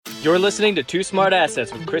You're listening to Two Smart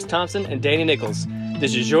Assets with Chris Thompson and Danny Nichols.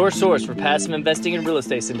 This is your source for passive investing in real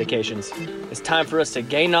estate syndications. It's time for us to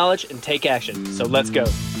gain knowledge and take action. So let's go.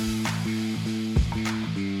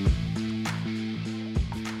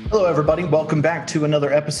 Hello, everybody. Welcome back to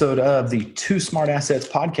another episode of the Two Smart Assets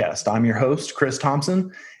podcast. I'm your host, Chris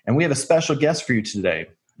Thompson, and we have a special guest for you today,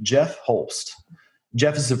 Jeff Holst.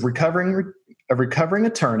 Jeff is a recovering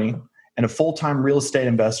attorney and a full-time real estate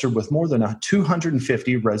investor with more than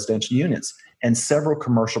 250 residential units and several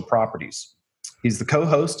commercial properties. He's the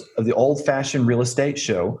co-host of the Old Fashioned Real Estate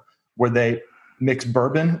Show, where they mix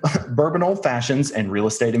bourbon old fashions and real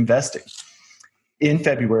estate investing. In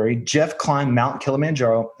February, Jeff climbed Mount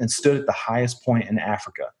Kilimanjaro and stood at the highest point in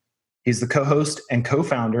Africa. He's the co-host and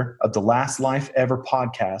co-founder of the Last Life Ever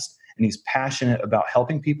podcast, and he's passionate about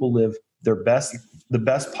helping people live the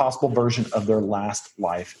best possible version of their last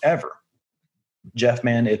life ever. Jeff,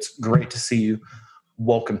 man, it's great to see you.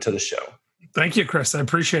 Welcome to the show. Thank you, Chris. I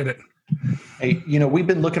appreciate it. Hey, we've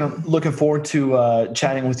been looking forward to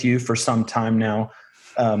chatting with you for some time now.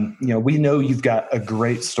 We know you've got a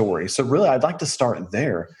great story. So really, I'd like to start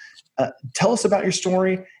there. Tell us about your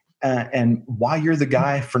story and why you're the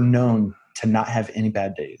guy known to not have any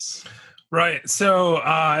bad days. Right. So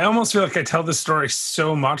I almost feel like I tell this story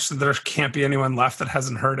so much that there can't be anyone left that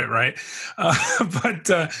hasn't heard it, right?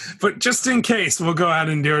 But just in case, we'll go ahead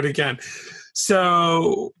and do it again.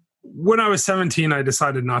 So when I was 17, I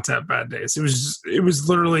decided not to have bad days. It was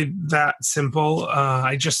literally that simple.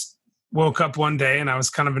 I just woke up one day and I was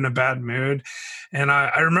kind of in a bad mood. And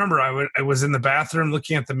I remember I was in the bathroom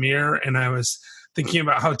looking at the mirror and I was thinking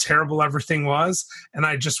about how terrible everything was. And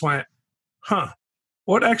I just went,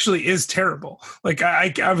 what actually is terrible? Like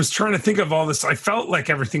I was trying to think of all this. I felt like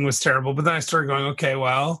everything was terrible, but then I started going, okay,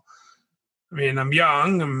 well, I mean, I'm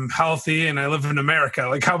young, I'm healthy, and I live in America.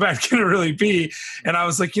 Like, how bad can it really be? And I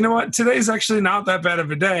was like, you know what? Today's actually not that bad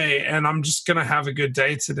of a day, and I'm just going to have a good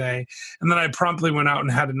day today. And then I promptly went out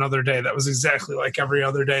and had another day that was exactly like every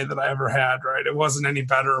other day that I ever had, right? It wasn't any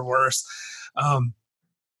better or worse.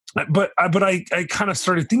 But I kind of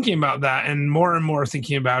started thinking about that and more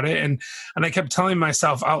thinking about it. And I kept telling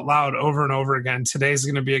myself out loud over and over again, today's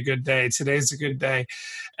going to be a good day. Today's a good day.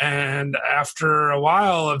 And after a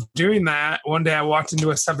while of doing that, one day I walked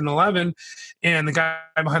into a 7-Eleven and the guy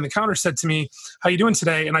behind the counter said to me, how you doing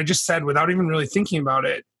today? And I just said, without even really thinking about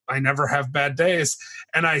it, I never have bad days.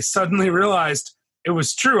 And I suddenly realized it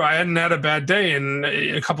was true. I hadn't had a bad day in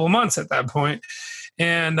a couple of months at that point.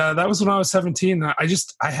 And that was when I was 17.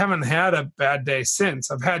 I haven't had a bad day since.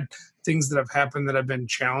 I've had things that have happened that have been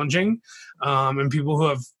challenging. And people who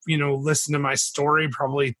have, listened to my story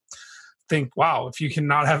probably think, wow, if you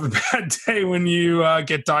cannot have a bad day when you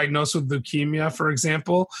get diagnosed with leukemia, for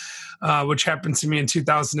example, which happened to me in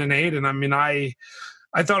 2008. And I mean, I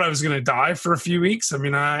thought I was going to die for a few weeks. I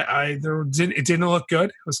mean, it didn't look good.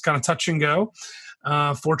 It was kind of touch and go.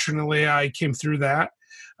 Fortunately, I came through that.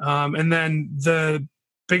 And then the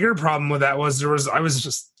bigger problem with that was I was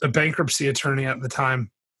just a bankruptcy attorney at the time.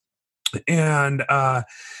 And I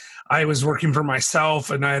was working for myself,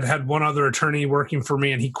 and I had one other attorney working for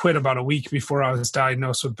me, and he quit about a week before I was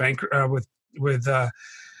diagnosed with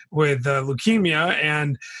leukemia.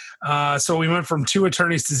 And so we went from 2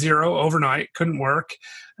 attorneys to 0 overnight, couldn't work.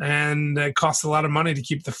 And it cost a lot of money to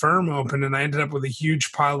keep the firm open. And I ended up with a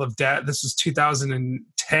huge pile of debt. This was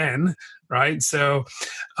 2010, right? So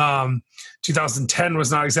 2010 was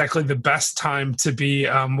not exactly the best time to be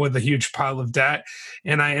with a huge pile of debt.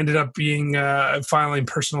 And I ended up filing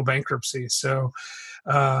personal bankruptcy. So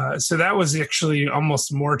that was actually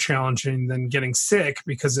almost more challenging than getting sick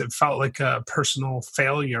because it felt like a personal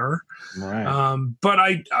failure. Right. But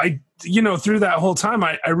I through that whole time,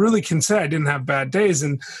 I really can say I didn't have bad days.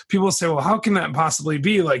 And people say, well, how can that possibly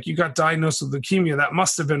be? Like, you got diagnosed with leukemia. That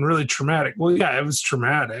must have been really traumatic. Well, yeah, it was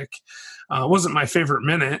traumatic. It wasn't my favorite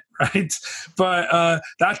minute, right? But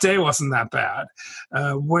that day wasn't that bad.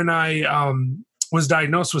 When I was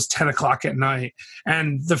diagnosed was 10 o'clock at night.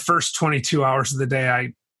 And the first 22 hours of the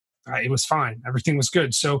day, it was fine. Everything was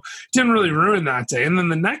good. So it didn't really ruin that day. And then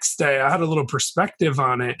the next day I had a little perspective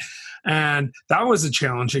on it. And that was a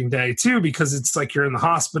challenging day too, because it's like you're in the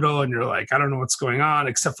hospital and you're like, I don't know what's going on,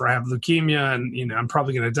 except for I have leukemia and, I'm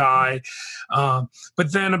probably going to die.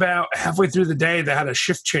 But then about halfway through the day, they had a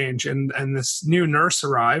shift change and this new nurse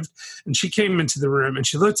arrived and she came into the room and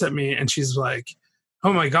she looked at me and she's like,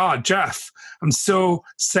 oh my God, Jeff, I'm so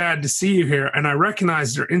sad to see you here. And I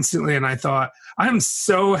recognized her instantly. And I thought, I'm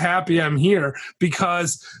so happy I'm here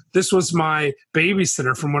because this was my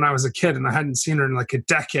babysitter from when I was a kid and I hadn't seen her in like a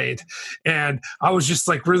decade. And I was just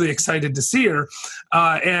like really excited to see her.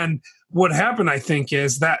 And what happened, I think,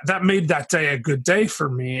 is that made that day a good day for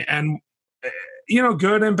me. And,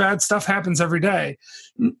 good and bad stuff happens every day.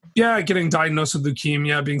 Yeah, getting diagnosed with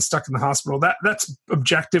leukemia, being stuck in the hospital, that's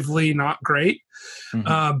objectively not great.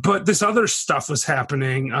 But this other stuff was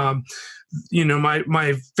happening.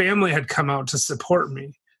 My family had come out to support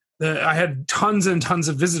me. I had tons and tons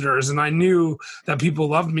of visitors, and I knew that people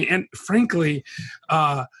loved me. And frankly,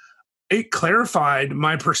 it clarified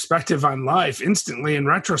my perspective on life instantly. In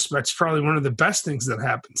retrospect, it's probably one of the best things that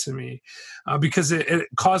happened to me, because it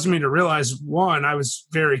caused me to realize, one, I was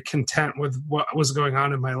very content with what was going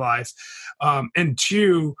on in my life. And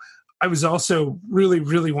two, I was also really,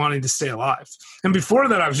 really wanting to stay alive. And before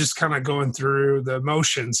that, I was just kind of going through the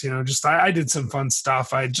motions, I did some fun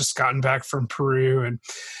stuff. I had just gotten back from Peru,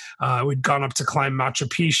 and we'd gone up to climb Machu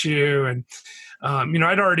Picchu, and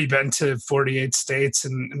I'd already been to 48 states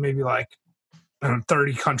and maybe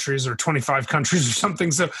 30 countries or 25 countries or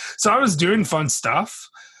something. So I was doing fun stuff.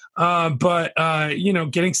 But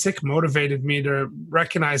getting sick motivated me to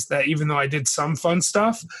recognize that even though I did some fun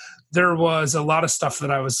stuff, there was a lot of stuff that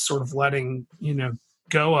I was sort of letting,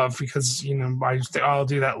 go of because, I'll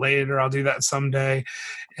do that later. I'll do that someday.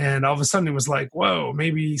 And all of a sudden it was like, whoa,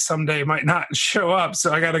 maybe someday might not show up.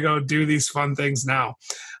 So I got to go do these fun things now.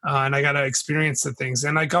 And I got to experience the things,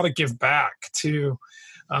 and I got to give back too.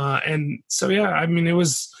 And so, yeah, it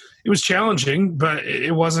was challenging, but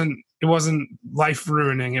it wasn't life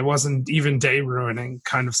ruining. It wasn't even day ruining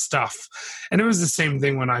kind of stuff. And it was the same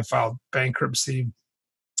thing when I filed bankruptcy.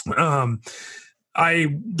 I,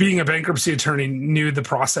 being a bankruptcy attorney, knew the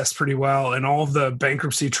process pretty well, and all the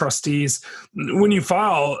bankruptcy trustees, when you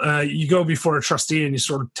file, you go before a trustee and you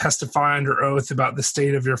sort of testify under oath about the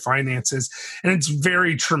state of your finances. And it's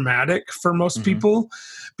very traumatic for most people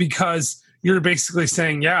because you're basically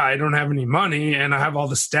saying, yeah, I don't have any money and I have all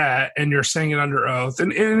this debt, and you're saying it under oath.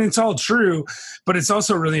 And it's all true, but it's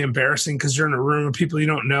also really embarrassing because you're in a room of people you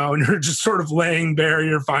don't know and you're just sort of laying bare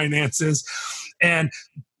your finances. And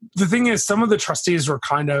the thing is, some of the trustees were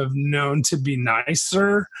kind of known to be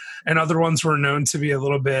nicer, and other ones were known to be a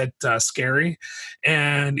little bit scary.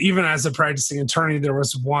 And even as a practicing attorney, there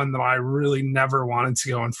was one that I really never wanted to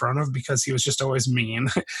go in front of because he was just always mean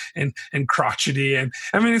and crotchety. And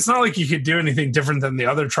it's not like you could do anything different than the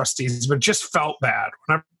other trustees, but it just felt bad.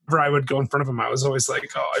 Whenever I would go in front of him, I was always like,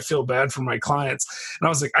 oh, I feel bad for my clients. And I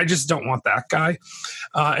was like, I just don't want that guy.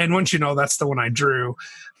 And once that's the one I drew.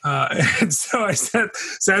 And so I sat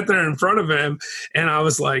there in front of him, and I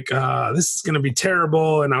was like, this is going to be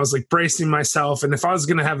terrible. And I was like bracing myself. And if I was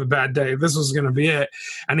going to have a bad day, this was going to be it.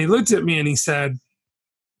 And he looked at me and he said,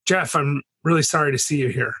 Jeff, I'm really sorry to see you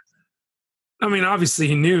here. Obviously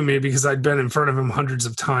he knew me because I'd been in front of him hundreds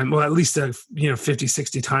of times. Well, at least 50,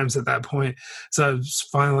 60 times at that point. So I was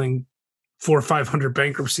filing 400 or 500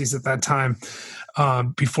 bankruptcies at that time.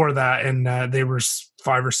 Before that, and they were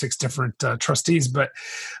 5 or 6 different trustees. But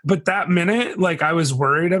that minute, I was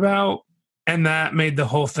worried about, and that made the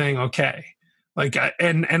whole thing okay.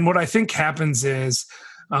 And what I think happens is,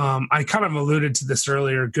 I kind of alluded to this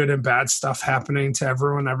earlier, good and bad stuff happening to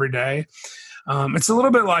everyone every day. It's a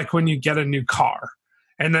little bit like when you get a new car,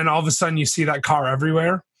 and then all of a sudden you see that car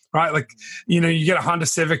everywhere. Right? You get a Honda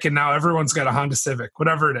Civic and now everyone's got a Honda Civic,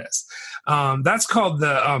 whatever it is. That's called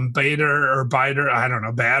the Bader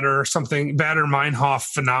or something,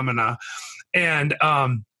 Bader-Meinhof phenomena. And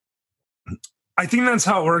I think that's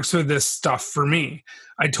how it works with this stuff for me.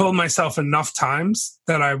 I told myself enough times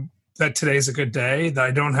that today's a good day, that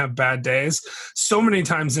I don't have bad days. So many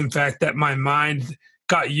times, in fact, that my mind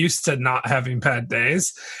got used to not having bad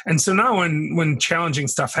days. And so now when challenging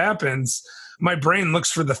stuff happens, my brain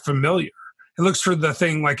looks for the familiar. It looks for the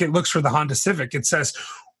thing, it looks for the Honda Civic. It says,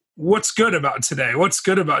 what's good about today? What's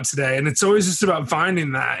good about today? And it's always just about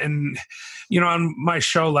finding that. And, on my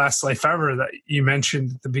show, Last Life Ever, that you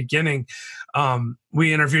mentioned at the beginning,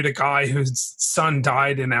 we interviewed a guy whose son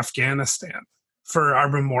died in Afghanistan for our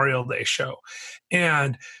Memorial Day show.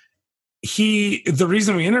 And the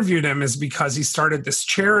reason we interviewed him is because he started this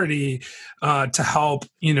charity to help,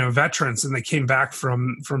 veterans, and they came back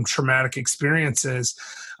from traumatic experiences,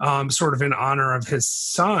 sort of in honor of his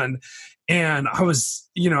son. And I was,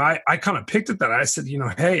 I kind of picked at that. I said,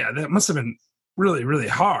 hey, that must have been really, really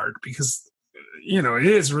hard because, it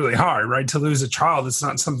is really hard, right? To lose a child. It's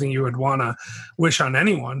not something you would want to wish on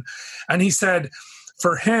anyone. And he said,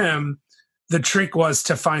 for him, the trick was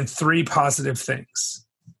to find 3 positive things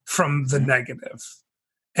from the negative.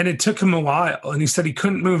 And it took him a while. And he said he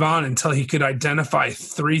couldn't move on until he could identify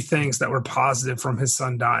 3 things that were positive from his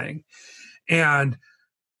son dying. And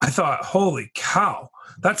I thought, holy cow,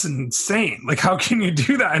 that's insane. Like, how can you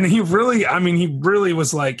do that? And he really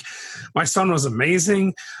was like, my son was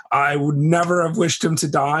amazing. I would never have wished him to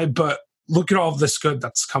die, but look at all of this good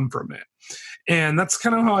that's come from it. And that's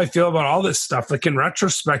kind of how I feel about all this stuff. Like, in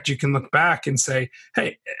retrospect, you can look back and say,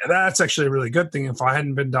 hey, that's actually a really good thing. If I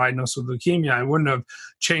hadn't been diagnosed with leukemia, I wouldn't have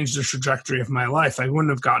changed the trajectory of my life. I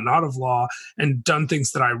wouldn't have gotten out of law and done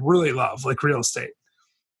things that I really love, like real estate.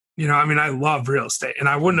 I love real estate, and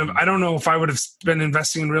I don't know if I would have been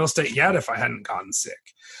investing in real estate yet if I hadn't gotten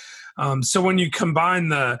sick. So when you combine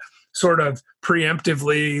the sort of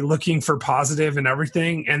preemptively looking for positive and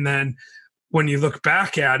everything, and then when you look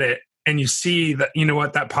back at it, and you see that,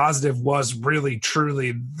 that positive was really,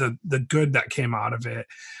 truly the good that came out of it.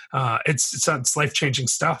 It's life-changing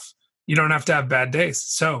stuff. You don't have to have bad days.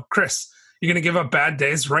 So, Chris, you're going to give up bad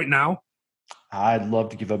days right now? I'd love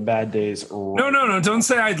to give up bad days. No. Don't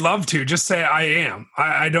say I'd love to. Just say I am.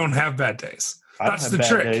 I don't have bad days. That's the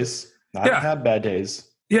trick. I don't have bad days.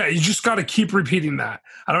 Yeah, you just got to keep repeating that.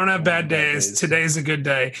 I don't have bad days. Today's a good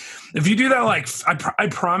day. If you do that, like, I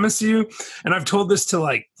promise you, and I've told this to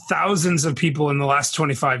like thousands of people in the last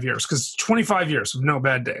 25 years, because 25 years of no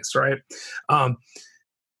bad days, right?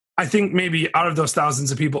 I think maybe out of those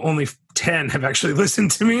thousands of people, only 10 have actually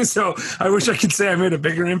listened to me. So I wish I could say I made a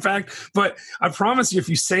bigger impact. But I promise you, if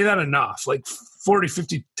you say that enough, like 40,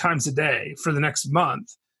 50 times a day for the next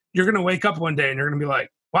month, you're going to wake up one day and you're going to be like,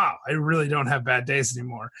 wow, I really don't have bad days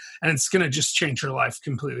anymore. And it's going to just change your life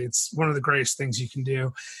completely. It's one of the greatest things you can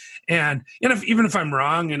do. And even if I'm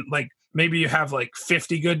wrong, and like maybe you have like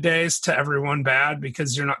 50 good days to every one bad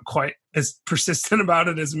because you're not quite as persistent about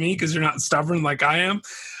it as me, because you're not stubborn like I am,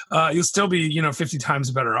 you'll still be, 50 times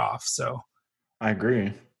better off. So I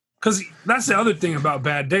agree. Because that's the other thing about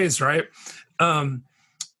bad days, right?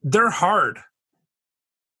 They're hard.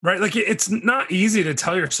 Right? Like, it's not easy to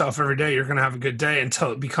tell yourself every day you're going to have a good day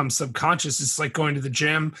until it becomes subconscious. It's like going to the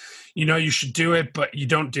gym. You should do it, but you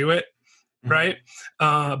don't do it. Right?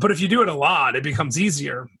 But if you do it a lot, it becomes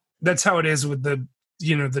easier. That's how it is with the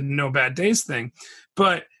no bad days thing.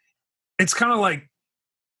 But it's kind of like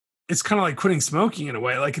quitting smoking in a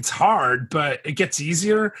way. Like, it's hard, but it gets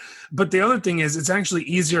easier. But the other thing is, it's actually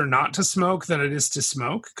easier not to smoke than it is to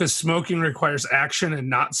smoke, because smoking requires action and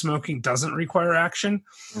not smoking doesn't require action.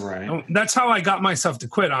 Right. That's how I got myself to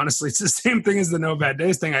quit. Honestly, it's the same thing as the no bad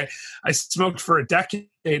days thing. I smoked for a decade,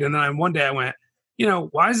 and then one day I went,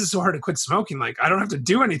 why is it so hard to quit smoking? Like, I don't have to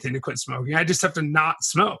do anything to quit smoking. I just have to not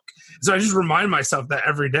smoke. So I just remind myself that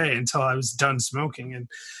every day until I was done smoking. And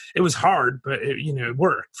it was hard, but it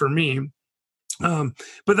worked for me.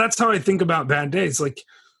 But that's how I think about bad days. Like,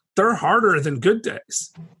 they're harder than good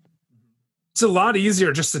days. It's a lot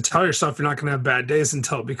easier just to tell yourself you're not going to have bad days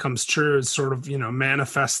until it becomes true. It's sort of,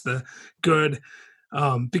 manifest the good.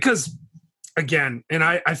 Because again, and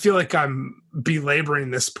I feel like I'm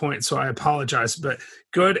belaboring this point, so I apologize, but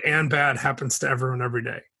good and bad happens to everyone every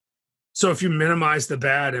day. So if you minimize the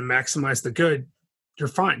bad and maximize the good, you're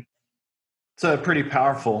fine. It's pretty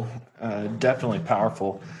powerful, definitely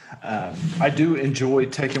powerful. I do enjoy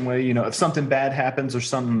taking away, if something bad happens or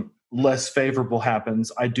something less favorable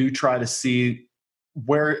happens, I do try to see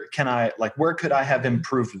where could I have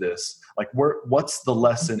improved this? Like, what's the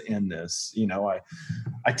lesson in this?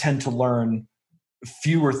 I tend to learn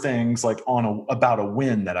fewer things like about a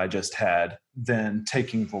win that I just had than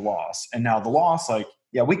taking the loss. And now the loss, like,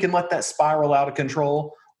 yeah, we can let that spiral out of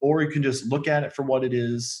control, or you can just look at it for what it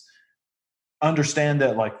is. Understand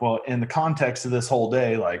that, like, well, in the context of this whole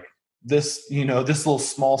day, like this, this little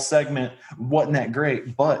small segment wasn't that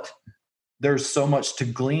great, but there's so much to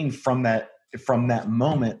glean from that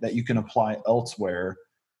moment that you can apply elsewhere.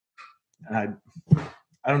 And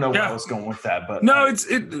I don't know where I was going with that, but no,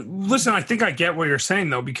 listen, I think I get what you're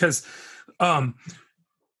saying though, because a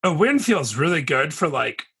win feels really good for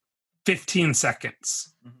like 15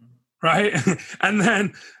 seconds, right? And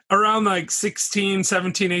then around like 16,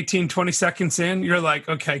 17, 18, 20 seconds in, you're like,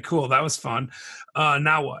 okay, cool. That was fun.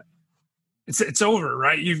 Now what? It's over,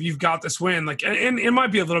 right? You've got this win. Like, and it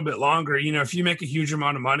might be a little bit longer. If you make a huge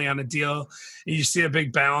amount of money on a deal and you see a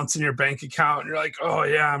big balance in your bank account and you're like, oh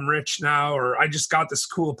yeah, I'm rich now, or I just got this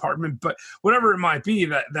cool apartment, but whatever it might be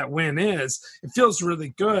that win is, it feels really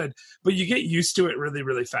good, but you get used to it really,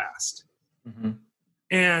 really fast. Mm-hmm.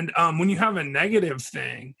 And when you have a negative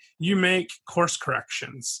thing, you make course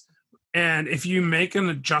corrections. And if you make an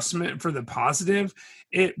adjustment for the positive,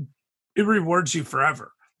 it rewards you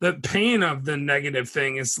forever. The pain of the negative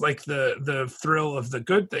thing is like the thrill of the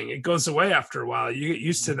good thing. It goes away after a while. You get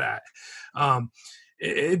used to that.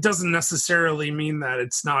 It doesn't necessarily mean that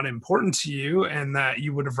it's not important to you and that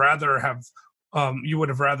you would have rather have you would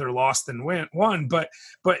have rather lost than won. But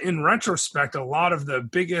in retrospect, a lot of the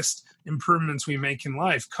biggest improvements we make in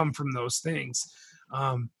life come from those things.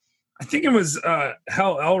 I think it was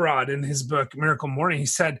Hal Elrod in his book Miracle Morning. He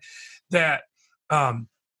said that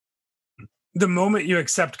the moment you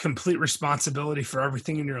accept complete responsibility for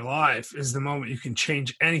everything in your life is the moment you can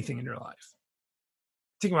change anything in your life.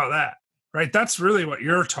 Think about that, right? That's really what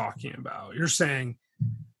you're talking about. You're saying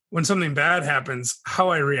when something bad happens, how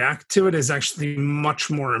I react to it is actually much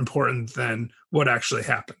more important than what actually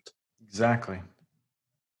happened. Exactly.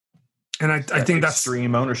 And I think that's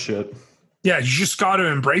extreme ownership. Yeah, you just got to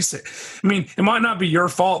embrace it. I mean, it might not be your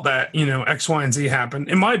fault that, X, Y, and Z happened.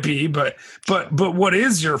 It might be, but what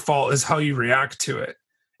is your fault is how you react to it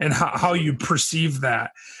and how you perceive that.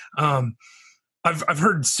 I've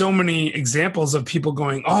heard so many examples of people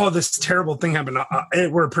going, "Oh, this terrible thing happened,"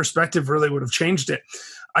 where perspective really would have changed it.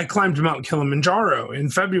 I climbed Mount Kilimanjaro in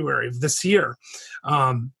February of this year.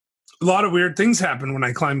 A lot of weird things happened when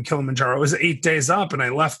I climbed Kilimanjaro. It was 8 days up, and I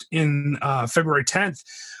left in February 10th.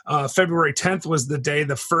 February 10th was the day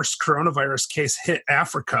the first coronavirus case hit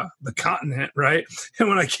Africa, the continent, right? And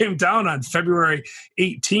when I came down on February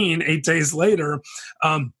 18, 8 days later,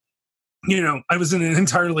 I was in an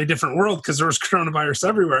entirely different world because there was coronavirus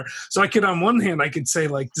everywhere. So on one hand, I could say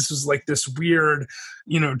like, this was like this weird,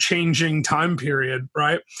 changing time period.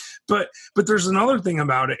 Right. But there's another thing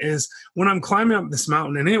about it is when I'm climbing up this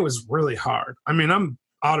mountain, and it was really hard. I mean, I'm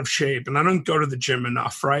out of shape and I don't go to the gym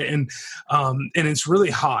enough. Right. And it's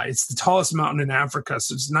really high. It's the tallest mountain in Africa.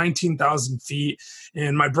 So it's 19,000 feet.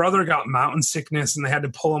 And my brother got mountain sickness and they had to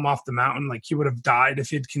pull him off the mountain. Like he would have died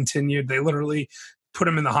if he'd continued. They literally put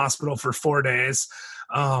him in the hospital for 4 days.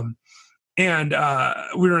 And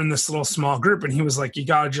we were in this little small group and he was like, you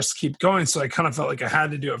got to just keep going. So I kind of felt like I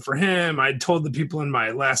had to do it for him. I'd told the people in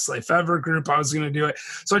my Last Life Ever group I was going to do it.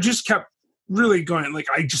 So I just kept really going, like,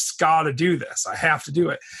 I just got to do this. I have to do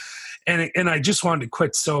it. And I just wanted to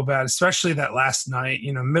quit so bad, especially that last night,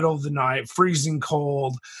 middle of the night, freezing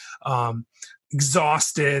cold,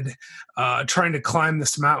 exhausted, trying to climb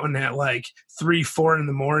this mountain at like 3-4 in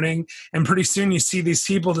the morning. And pretty soon you see these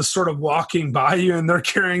people just sort of walking by you and they're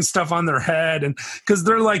carrying stuff on their head. And because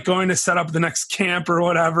they're like going to set up the next camp or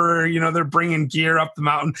whatever, they're bringing gear up the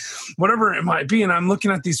mountain, whatever it might be. And I'm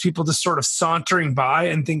looking at these people just sort of sauntering by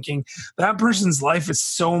and thinking that person's life is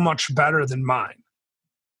so much better than mine.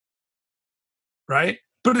 Right?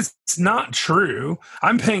 But it's not true.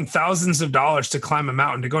 I'm paying thousands of dollars to climb a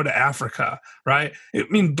mountain to go to Africa, right? I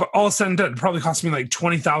mean, all said and done, it probably cost me like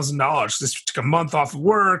 $20,000. This took a month off of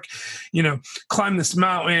work, climb this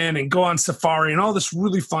mountain and go on safari and all this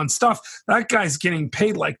really fun stuff. That guy's getting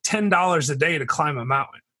paid like $10 a day to climb a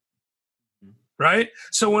mountain, right?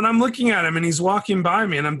 So when I'm looking at him and he's walking by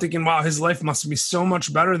me and I'm thinking, wow, his life must be so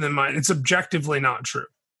much better than mine. It's objectively not true.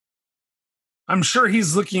 I'm sure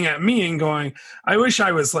he's looking at me and going, I wish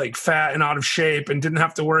I was like fat and out of shape and didn't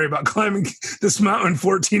have to worry about climbing this mountain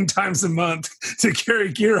 14 times a month to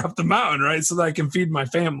carry gear up the mountain, right? So that I can feed my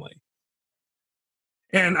family.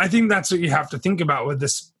 And I think that's what you have to think about with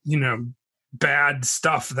this, bad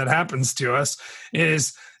stuff that happens to us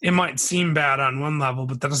is it might seem bad on one level,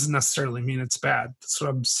 but that doesn't necessarily mean it's bad. That's what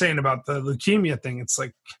I'm saying about the leukemia thing. It's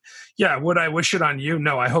like, yeah, would I wish it on you?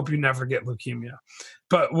 No, I hope you never get leukemia.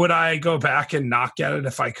 But would I go back and not get it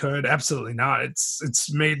if I could? Absolutely not.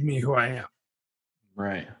 It's made me who I am.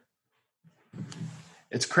 Right.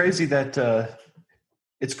 It's crazy that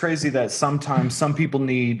sometimes some people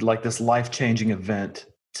need like this life-changing event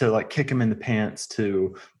to like kick them in the pants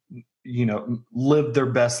to, live their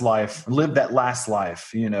best life, live that last life,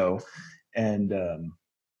 and I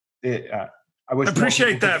wish I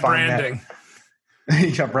appreciate that branding.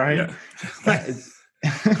 Yeah, right. Yeah.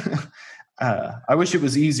 I wish it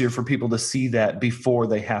was easier for people to see that before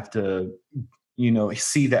they have to,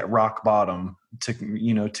 see that rock bottom to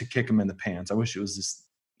kick them in the pants. I wish it was just.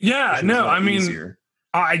 Yeah, no, I mean, easier.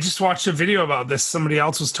 I just watched a video about this. Somebody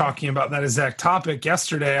else was talking about that exact topic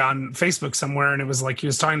yesterday on Facebook somewhere. And it was like, he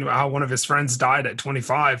was talking about how one of his friends died at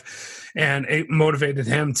 25 and it motivated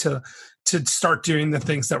him to start doing the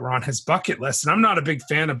things that were on his bucket list. And I'm not a big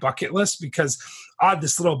fan of bucket lists because I had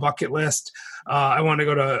this little bucket list. I want to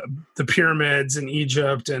go to the pyramids in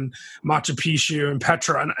Egypt and Machu Picchu and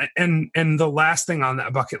Petra. And the last thing on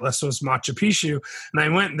that bucket list was Machu Picchu. And I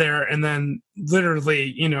went there and then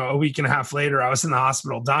literally, a week and a half later, I was in the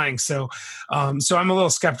hospital dying. So I'm a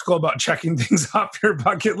little skeptical about checking things off your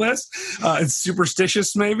bucket list. It's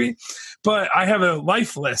superstitious maybe, but I have a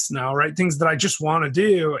life list now, right? Things that I just want to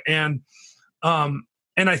do. And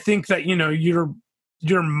I think that,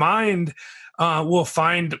 your mind will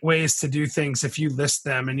find ways to do things if you list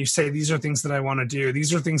them and you say, these are things that I want to do.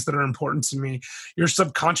 These are things that are important to me. Your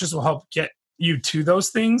subconscious will help get you to those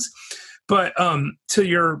things. But to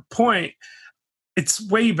your point, it's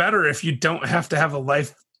way better if you don't have to have a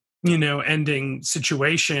life, ending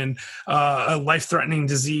situation, a life-threatening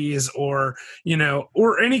disease, or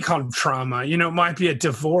any kind of trauma. It might be a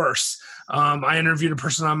divorce. I interviewed a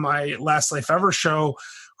person on my Last Life Ever show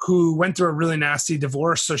who went through a really nasty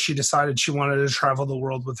divorce. So she decided she wanted to travel the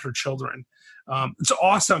world with her children. It's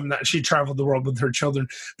awesome that she traveled the world with her children,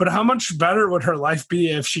 but how much better would her life be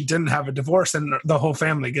if she didn't have a divorce and the whole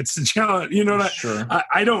family gets to challenge? Sure.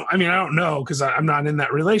 I don't know, because I'm not in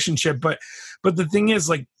that relationship, but the thing is,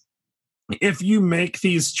 like, if you make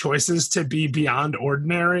these choices to be beyond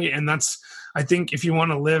ordinary, and I think if you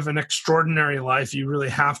want to live an extraordinary life, you really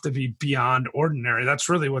have to be beyond ordinary. That's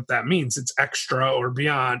really what that means. It's extra or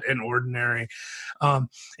beyond and ordinary. And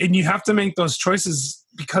you have to make those choices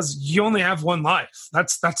because you only have one life.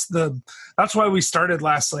 That's why we started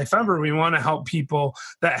Last Life Ever. We want to help people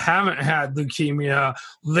that haven't had leukemia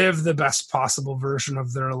live the best possible version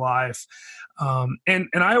of their life. And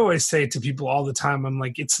I always say to people all the time, I'm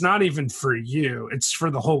like, it's not even for you, it's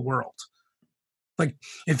for the whole world. Like,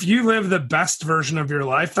 if you live the best version of your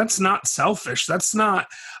life, that's not selfish. That's not,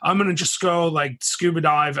 I'm going to just go like scuba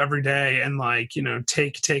dive every day and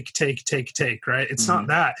take, right? It's not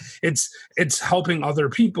that. It's helping other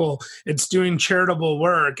people. It's doing charitable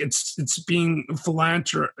work. It's being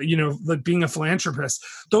being a philanthropist.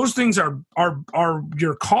 Those things are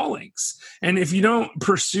your callings. And if you don't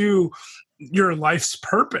pursue your life's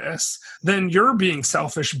purpose, then you're being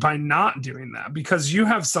selfish by not doing that, because you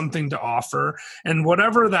have something to offer, and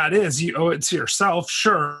whatever that is, you owe it to yourself,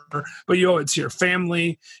 sure, but you owe it to your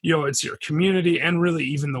family, you owe it to your community, and really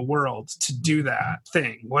even the world to do that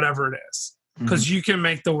thing, whatever it is, because you can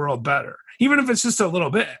make the world better, even if it's just a little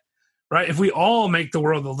bit, right? If we all make the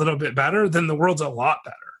world a little bit better, then the world's a lot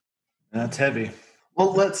better. That's heavy.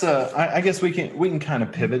 Well, let's. I guess we can kind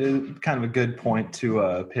of pivot. It's kind of a good point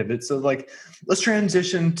to pivot. So, let's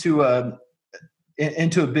transition to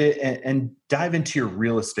into a bit and dive into your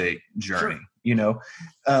real estate journey.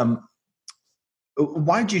 Sure.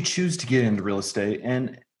 Why'd you choose to get into real estate,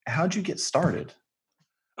 and how'd you get started?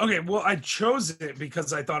 Okay, well, I chose it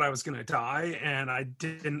because I thought I was going to die, and I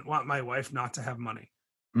didn't want my wife not to have money.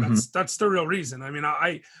 That's the real reason. I mean,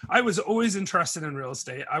 I was always interested in real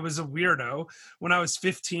estate. I was a weirdo. When I was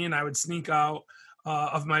 15, I would sneak out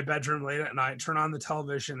of my bedroom late at night, turn on the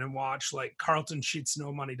television and watch like Carlton Sheets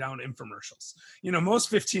No Money Down infomercials.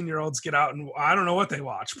 Most 15-year-olds get out and I don't know what they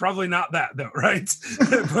watch. Probably not that though, right?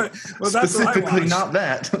 but that's specifically not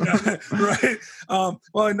that. Right.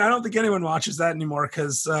 Well, and I don't think anyone watches that anymore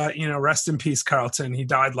because rest in peace, Carlton. He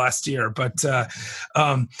died last year. But that's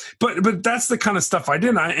the kind of stuff I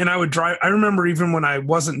did. I would drive. I remember even when I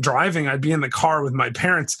wasn't driving, I'd be in the car with my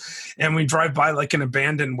parents and we'd drive by like an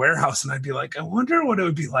abandoned warehouse and I'd be like, I wonder what it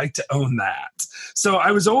would be like to own that. So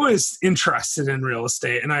I was always interested in real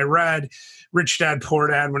estate, and I read Rich Dad Poor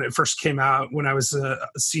Dad when it first came out when I was a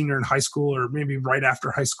senior in high school, or maybe right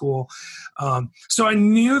after high school. So I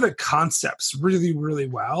knew the concepts really, really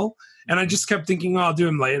well. And I just kept thinking, I'll do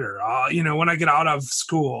them later. When I get out of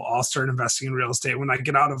school, I'll start investing in real estate. When I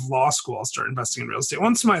get out of law school, I'll start investing in real estate.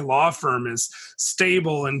 Once my law firm is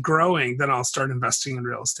stable and growing, then I'll start investing in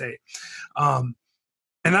real estate.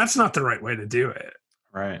 And that's not the right way to do it.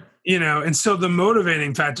 Right. And so the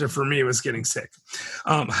motivating factor for me was getting sick.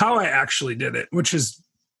 How I actually did it, which is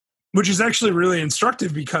actually really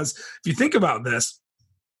instructive, because if you think about this,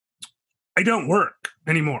 I don't work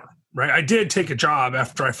anymore, right? I did take a job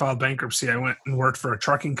after I filed bankruptcy. I went and worked for a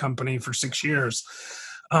trucking company for 6 years.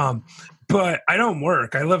 But I don't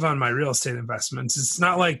work. I live on my real estate investments. It's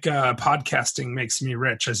not like podcasting makes me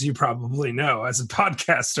rich, as you probably know, as a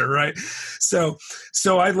podcaster, right? So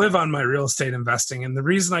I live on my real estate investing. And the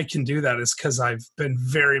reason I can do that is because I've been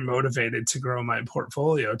very motivated to grow my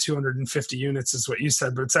portfolio. 250 units is what you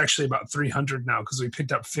said, but it's actually about 300 now because we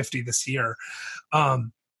picked up 50 this year.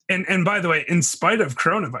 And by the way, in spite of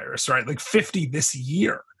coronavirus, right? Like 50 this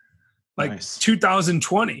year. Like nice.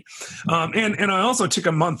 2020. And I also took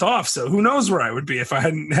a month off. So who knows where I would be if I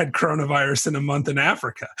hadn't had coronavirus in a month in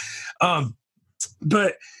Africa.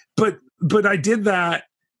 But I did that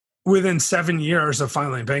within 7 years of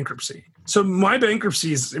filing bankruptcy. So my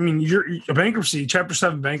bankruptcy is, a bankruptcy, Chapter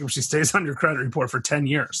 7 bankruptcy stays on your credit report for 10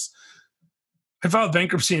 years. I filed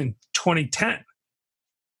bankruptcy in 2010.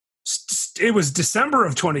 it was December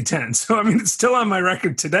of 2010. So, I mean, it's still on my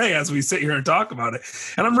record today as we sit here and talk about it.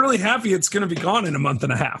 And I'm really happy it's going to be gone in a month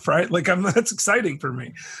and a half, right? Like that's exciting for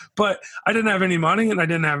me. But I didn't have any money and I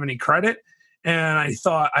didn't have any credit. And I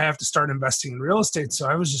thought I have to start investing in real estate. So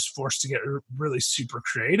I was just forced to get really super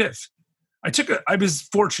creative. I was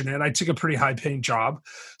fortunate. I took a pretty high paying job.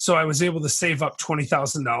 So I was able to save up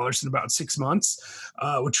 $20,000 in about 6 months,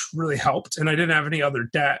 which really helped. And I didn't have any other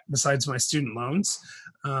debt besides my student loans,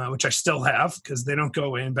 which I still have because they don't go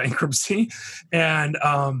away in bankruptcy. And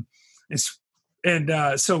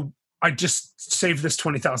so I just saved this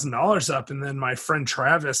 $20,000 up. And then my friend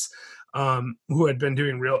Travis, who had been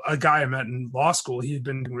doing a guy I met in law school, he had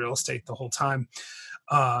been doing real estate the whole time.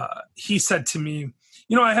 He said to me,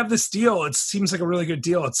 I have this deal. It seems like a really good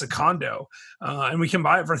deal. It's a condo, and we can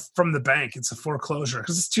buy it from the bank. It's a foreclosure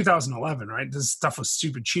because it's 2011, right? This stuff was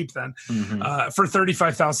stupid cheap then, for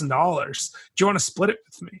 $35,000. Do you want to split it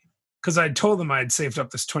with me? Because I told them I had saved up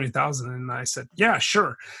this $20,000, and I said, yeah,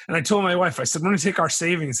 sure. And I told my wife, I said, we're going to take our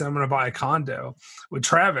savings and I'm going to buy a condo with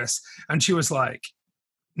Travis. And she was like,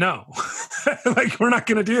 no, like, we're not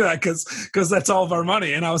going to do that because that's all of our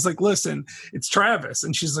money. And I was like, listen, it's Travis.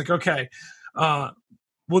 And she's like, okay,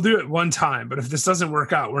 we'll do it one time, but if this doesn't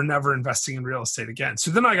work out, we're never investing in real estate again.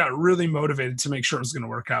 So then I got really motivated to make sure it was going to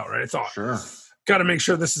work out, right? I thought, sure, got to make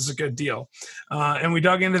sure this is a good deal. And we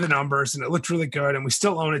dug into the numbers and it looked really good. And we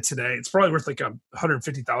still own it today. It's probably worth like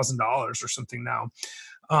 $150,000 or something now.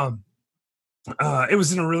 It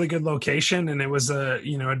was in a really good location and it was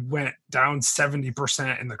it went down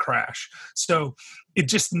 70% in the crash. So you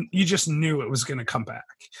just knew it was going to come back.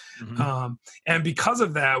 Mm-hmm. And because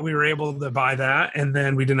of that, we were able to buy that. And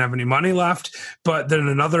then we didn't have any money left, but then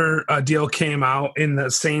another deal came out in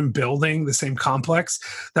the same building, the same complex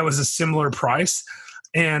that was a similar price.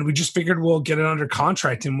 And we just figured we'll get it under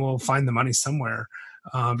contract and we'll find the money somewhere.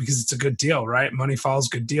 Because it's a good deal, right? Money follows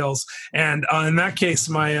good deals. And in that case,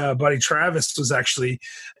 my buddy Travis was actually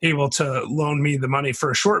able to loan me the money for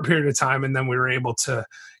a short period of time. And then we were able to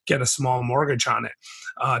get a small mortgage on it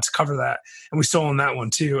to cover that. And we still own that one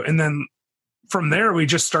too. And then from there, we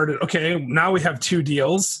just started, okay, now we have 2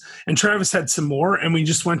 deals. And Travis had some more. And we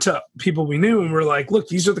just went to people we knew and we're like, look,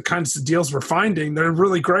 these are the kinds of deals we're finding. They're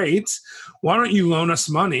really great. Why don't you loan us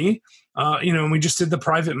money? And we just did the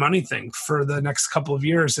private money thing for the next couple of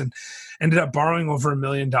years and ended up borrowing over $1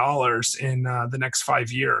 million in the next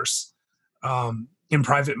 5 years in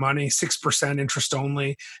private money, 6% interest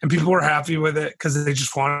only. And people were happy with it because they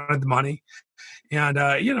just wanted the money. And,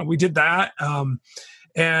 we did that.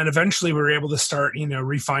 And eventually we were able to start,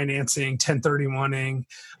 refinancing, 1031ing,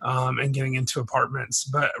 and getting into apartments.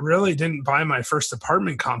 But really didn't buy my first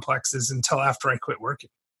apartment complexes until after I quit working.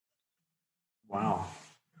 Wow.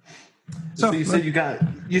 So you said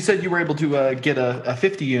you were able to get a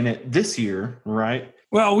 50 unit this year, right?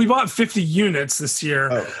 Well, we bought 50 units this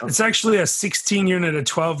year. Oh, okay. It's actually a 16 unit, a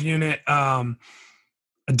 12 unit, a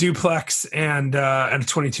duplex, and a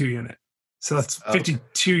 22 unit. So that's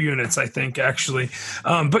 52 units, I think, actually.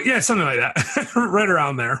 But yeah, something like that, right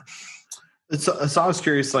around there. So I was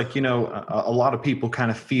curious, a lot of people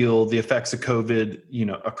kind of feel the effects of COVID,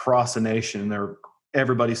 across the nation.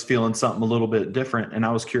 Everybody's feeling something a little bit different. And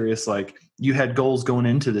I was curious, you had goals going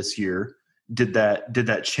into this year. Did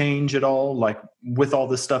that change at all? With all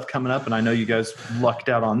this stuff coming up, and I know you guys lucked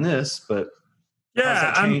out on this, but how does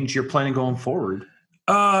that change your planning going forward?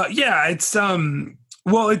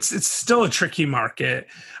 It's still a tricky market.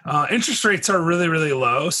 Interest rates are really, really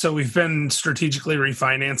low. So we've been strategically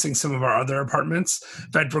refinancing some of our other apartments.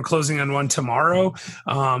 In fact, we're closing on one tomorrow,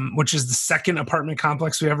 which is the second apartment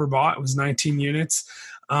complex we ever bought. It was 19 units.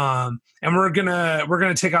 And we're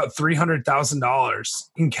gonna take out $300,000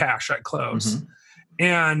 in cash at close. Mm-hmm.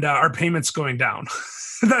 And our payment's going down.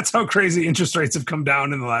 That's how crazy interest rates have come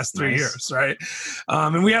down in the last 3 years, right?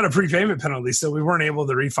 And we had a prepayment penalty, so we weren't able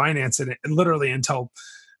to refinance it literally until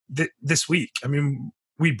this week. I mean,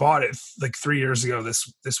 we bought it 3 years ago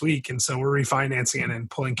this week, and so we're refinancing it and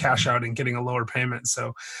pulling cash out and getting a lower payment.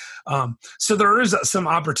 So, so there is some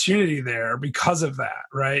opportunity there because of that,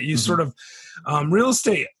 right? You sort of real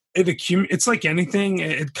estate. It's like anything;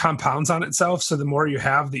 it compounds on itself. So the more you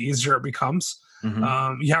have, the easier it becomes.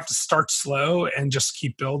 Mm-hmm. You have to start slow and just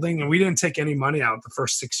keep building. And we didn't take any money out the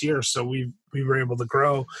first 6 years. So we were able to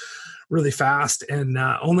grow really fast. And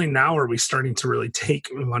only now are we starting to really take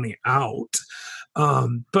money out.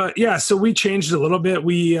 But yeah, so we changed a little bit.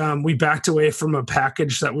 We backed away from a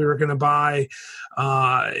package that we were going to buy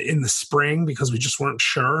in the spring because we just weren't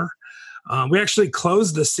sure. We actually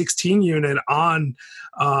closed the 16 unit on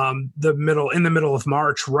in the middle of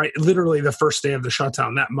March, right? Literally the first day of the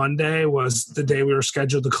shutdown. That Monday was the day we were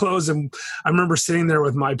scheduled to close. And I remember sitting there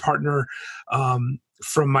with my partner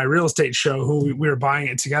from my real estate show, who we were buying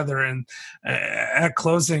it together, and at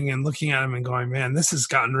closing and looking at him and going, man, this has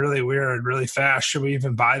gotten really weird really fast. Should we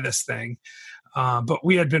even buy this thing? But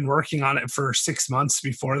we had been working on it for 6 months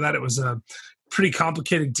before that. It was a pretty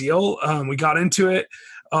complicated deal. We got into it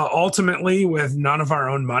ultimately with none of our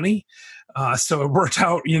own money. So it worked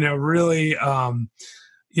out, really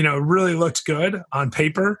looked good on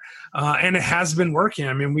paper. And it has been working.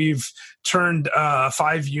 I mean, we've turned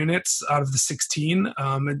 5 units out of the 16.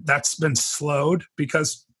 That's been slowed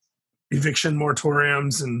because eviction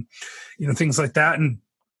moratoriums and, things like that. And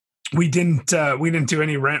we didn't do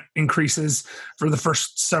any rent increases for the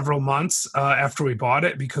first several months after we bought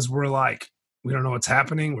it, because we're like, we don't know what's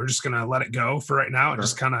happening. We're just going to let it go for right now and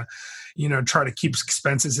just kind of, try to keep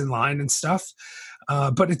expenses in line and stuff.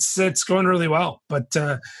 But it's going really well. But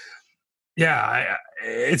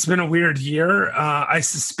it's been a weird year. I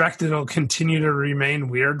suspect it'll continue to remain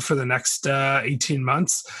weird for the next 18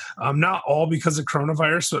 months. Not all because of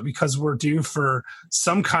coronavirus, but because we're due for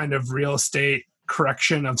some kind of real estate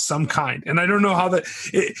correction of some kind. And I don't know how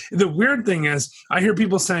the weird thing is, I hear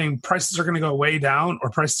people saying prices are going to go way down or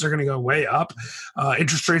prices are going to go way up.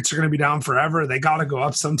 Interest rates are going to be down forever. They got to go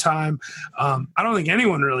up sometime. I don't think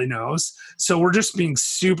anyone really knows. So we're just being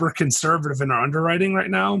super conservative in our underwriting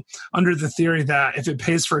right now, under the theory that if it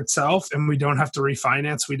pays for itself and we don't have to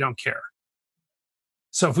refinance, we don't care.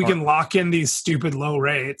 So if we can lock in these stupid low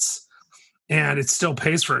rates and it still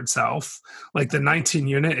pays for itself, like the 19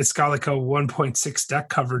 unit, it's got like a 1.6 debt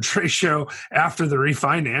coverage ratio after the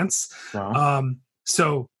refinance. Wow.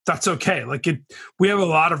 So that's okay. We have a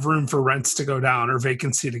lot of room for rents to go down or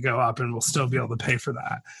vacancy to go up, and we'll still be able to pay for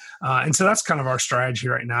that. And so that's kind of our strategy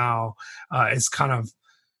right now, is kind of,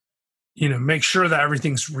 make sure that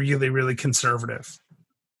everything's really, really conservative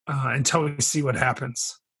until we see what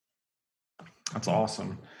happens. That's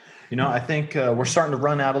awesome. I think we're starting to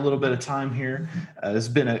run out a little bit of time here. It's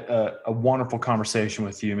been a wonderful conversation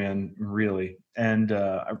with you, man, really. And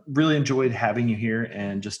I really enjoyed having you here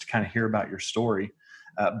and just to kind of hear about your story.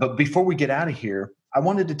 But before we get out of here, I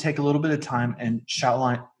wanted to take a little bit of time and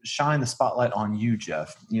shine the spotlight on you,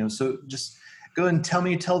 Jeff. So just go ahead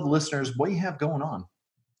and tell the listeners what you have going on.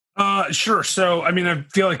 Sure. So, I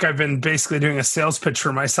feel like I've been basically doing a sales pitch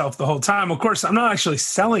for myself the whole time. Of course, I'm not actually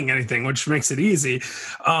selling anything, which makes it easy.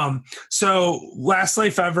 So Last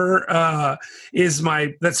Life Ever, is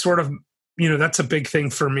that's sort of, that's a big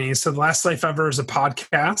thing for me. So Last Life Ever is a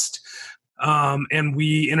podcast. And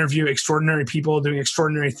we interview extraordinary people doing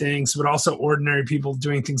extraordinary things, but also ordinary people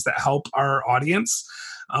doing things that help our audience.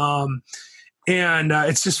 And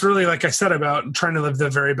it's just really, like I said, about trying to live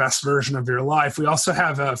the very best version of your life. We also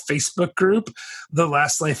have a Facebook group, the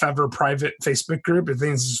Last Life Ever private Facebook group. I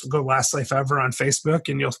think just go Last Life Ever on Facebook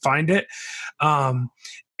and you'll find it.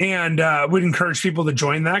 And we'd encourage people to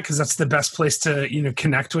join that, because that's the best place to,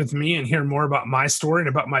 connect with me and hear more about my story and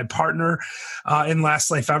about my partner in Last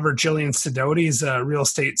Life Ever. Jillian Sidoti is a real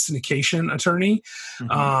estate syndication attorney.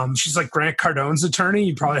 Mm-hmm. She's like Grant Cardone's attorney.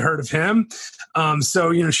 You probably heard of him.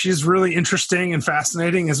 So, she's really interesting and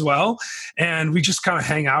fascinating as well. And we just kind of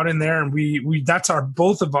hang out in there, and we that's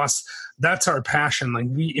both of us. That's our passion.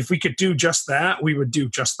 If we could do just that, we would do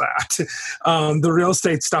just that. The real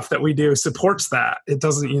estate stuff that we do supports that. It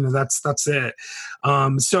doesn't, that's it.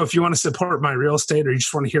 So if you want to support my real estate, or you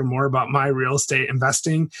just want to hear more about my real estate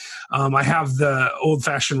investing, I have the Old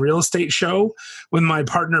Fashioned Real Estate Show with my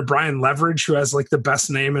partner, Brian Leverage, who has like the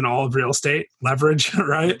best name in all of real estate, Leverage,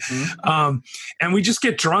 right? Mm-hmm. And we just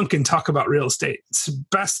get drunk and talk about real estate. It's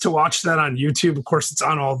best to watch that on YouTube. Of course, it's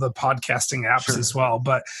on all the podcasting apps as well,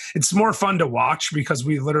 but it's more fun to watch because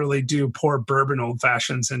we literally do pour bourbon old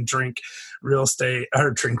fashions and drink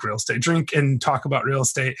and talk about real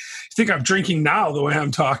estate. I think I'm drinking now the way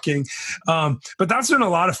I'm talking. But that's been a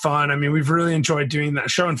lot of fun. We've really enjoyed doing that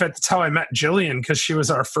show. In fact, that's how I met Jillian, because she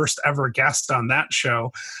was our first ever guest on that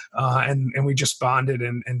show. And we just bonded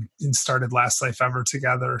and started Last Life Ever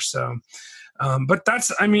together. So, but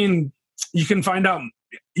that's, you can find out.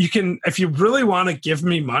 If you really want to give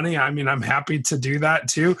me money, I'm happy to do that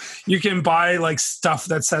too. You can buy like stuff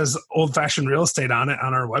that says Old Fashioned Real Estate on it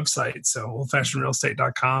on our website. So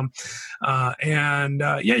oldfashionedrealestate.com.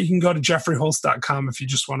 You can go to jeffreyholst.com if you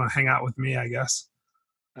just want to hang out with me, I guess.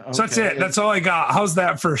 Okay. So that's it. That's all I got. How's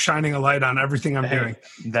that for shining a light on everything I'm doing?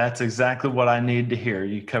 That's exactly what I need to hear.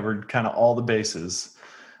 You covered kind of all the bases.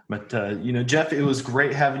 But, Jeff, it was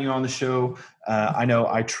great having you on the show. I know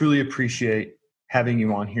I truly appreciate having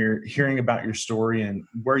you on here, hearing about your story and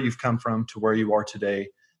where you've come from to where you are today.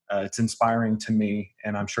 It's inspiring to me,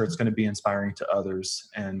 and I'm sure it's going to be inspiring to others.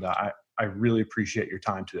 And I really appreciate your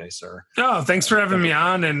time today, sir. Oh, thanks for having me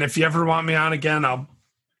on. And if you ever want me on again, I'll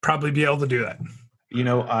probably be able to do that. You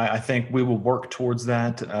know, I think we will work towards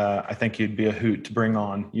that. I think you'd be a hoot to bring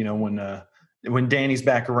on, you know, when Danny's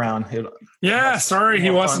back around. Sorry he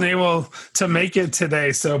wasn't able to make it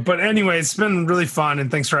today. But anyway, it's been really fun,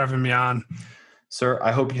 and thanks for having me on. Sir,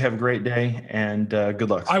 I hope you have a great day, and good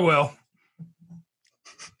luck. I will.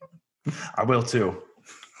 I will too.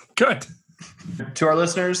 Good. To our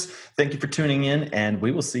listeners, thank you for tuning in, and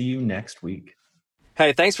we will see you next week.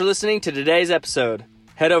 Hey, thanks for listening to today's episode.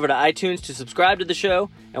 Head over to iTunes to subscribe to the show,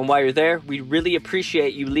 and while you're there, we'd really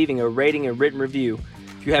appreciate you leaving a rating and written review.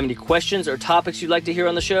 If you have any questions or topics you'd like to hear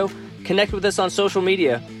on the show, connect with us on social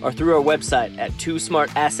media or through our website at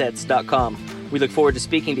twosmartassets.com. We look forward to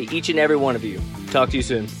speaking to each and every one of you. Talk to you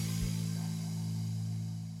soon.